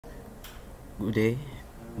Good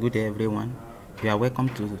day everyone. You are welcome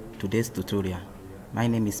to today's tutorial. My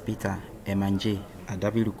name is Peter Emanje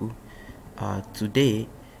Adabiruku. Today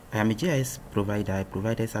I am a GIS provider. I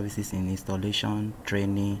provide services in installation,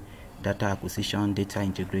 training, data acquisition, data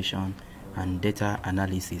integration, and data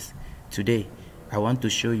analysis. Today I want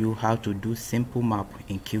to show you how to do simple map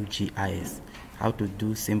in QGIS.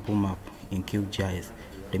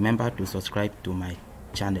 Remember to subscribe to my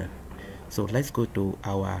channel. So let's go to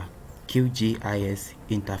our QGIS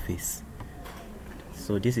interface.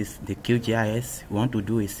 So this is the QGIS. We want to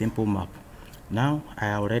do a simple map. Now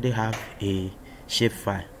I already have a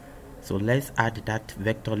shapefile. So let's add that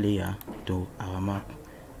vector layer to our map.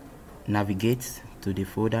 Navigate to the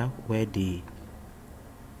folder where the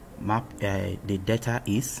map, the data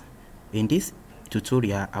is. In this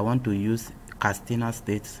tutorial, I want to use Katsina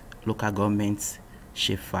State local government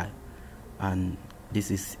shapefile, and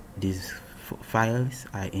these files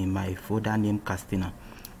are in my folder named Katsina.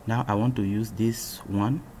 Now I want to use this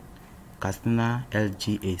one, Katsina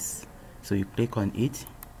LGS. So you click on it,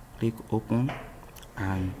 click open,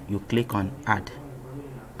 and you click on add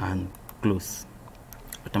and close.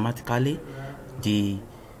 Automatically the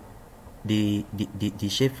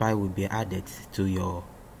shapefile will be added to your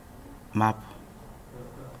map,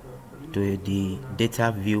 to the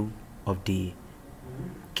data view of the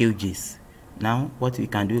QGIS. Now what we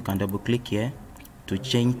can do, you can double click here to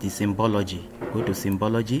change the symbology. Go to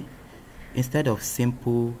symbology. Instead of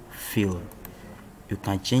simple fill, you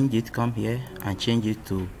can change it, come here and change it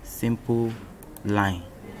to simple line,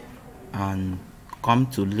 and come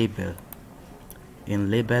to label.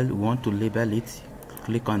 In label, we want to label it.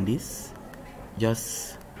 Click on this,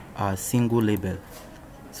 just a single label.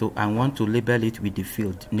 So I want to label it with the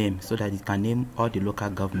field name so that it can name all the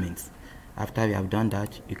local governments. After we have done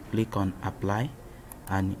that, you click on apply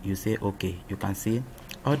and you say okay. You can see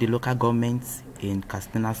all the local governments in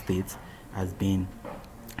Katsina State has been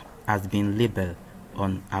labeled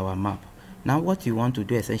on our map. Now what you want to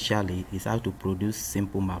do essentially is how to produce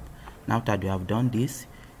simple map. Now that you have done this,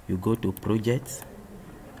 you go to projects,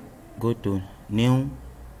 go to new,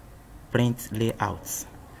 print layouts.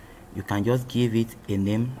 You can just give it a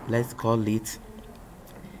name. Let's call it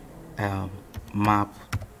map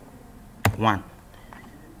 1.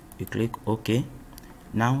 You click OK.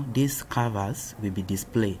 Now these canvas will be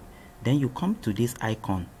displayed. Then you come to this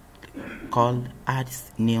icon called add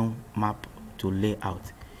new map to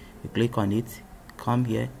layout. You click on it, come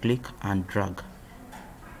here, click and drag.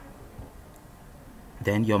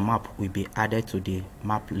 Then your map will be added to the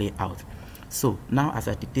map layout. So now as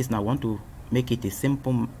I did this, now I want to make it a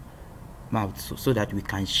simple map so that we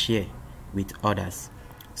can share with others.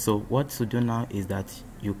 So what to do now is that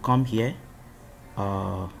you come here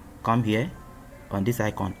on this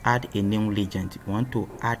icon, add a new legend. You want to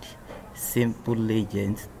add simple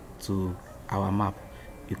legend to our map.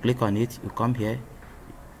 You click on it, you come here,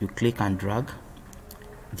 you click and drag.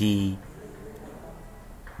 The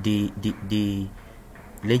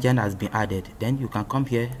legend has been added. Then you can come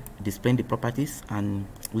here, display the properties and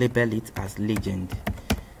label it as legend.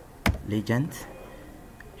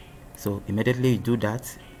 So immediately you do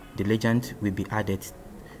that, the legend will be added.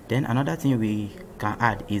 Then another thing we can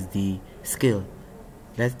add is the scale.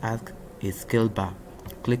 Let's add a scale bar.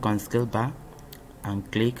 Click on scale bar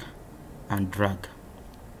and click and drag.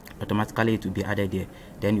 Automatically it will be added here.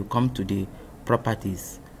 Then you come to the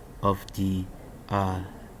properties of the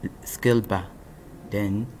scale bar.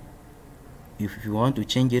 Then if you want to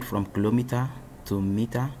change it from kilometer to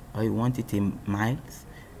meter, or you want it in miles,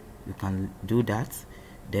 you can do that.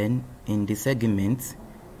 Then in the segment,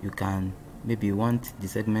 you can maybe want the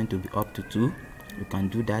segment to be up to 2. You can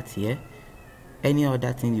do that here. Any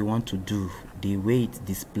other thing you want to do, the way it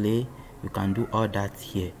display, you can do all that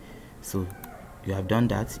here. So you have done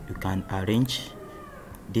that. You can arrange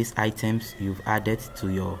these items you've added to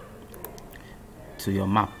your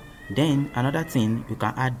map. Then another thing, you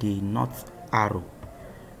can add the north arrow.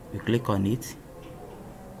 You click on it,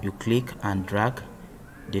 you click and drag.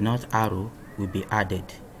 The north arrow will be added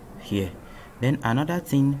here. Then another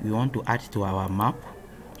thing we want to add to our map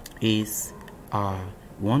is we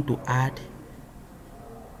want to add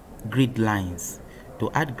grid lines.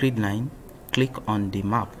 To add grid line, click on the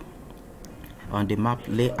map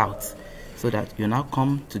layout, so that you now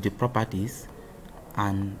come to the properties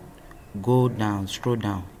and go down, scroll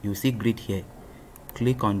down. You see grid here.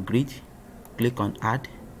 Click on grid, click on add.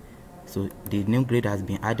 So the new grid has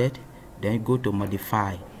been added. Then go to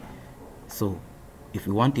modify. So if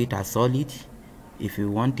you want it as solid, if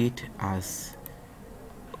you want it as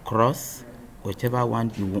cross, whichever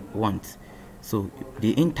one you want. So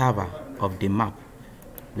the interval of the map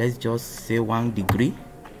let's just say 1 degree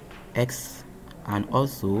x and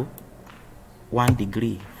also 1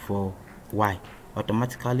 degree for y.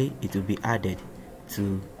 Automatically it will be added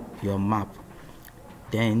to your map.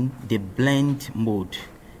 Then the blend mode,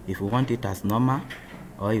 if you want it as normal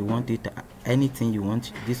or you want it anything you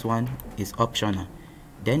want, this one is optional.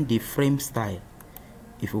 Then the frame style,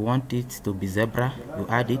 if you want it to be zebra, you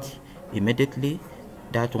add it immediately,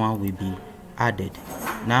 that one will be added.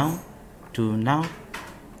 Now to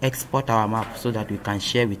export our map so that we can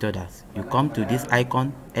share with others, you come to this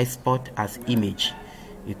icon, export as image.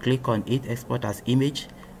 You click on it, export as image.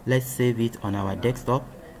 Let's save it on our desktop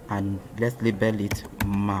and let's label it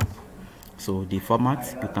map. So the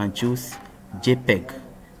format, you can choose JPEG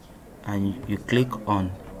and you click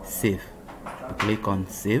on save. You click on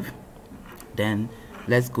save. Then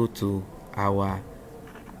let's go to our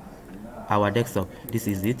desktop. This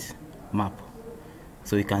is it, map.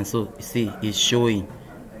 So you can see it's showing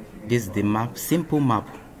this is the map, simple map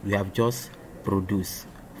we have just produced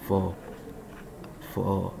for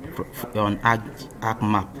on arc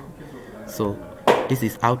map. So this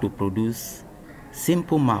is how to produce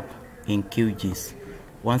simple map in QGIS.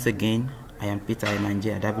 Once again, I am Peter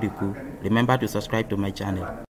Emanje Adabriku. Remember to subscribe to my channel.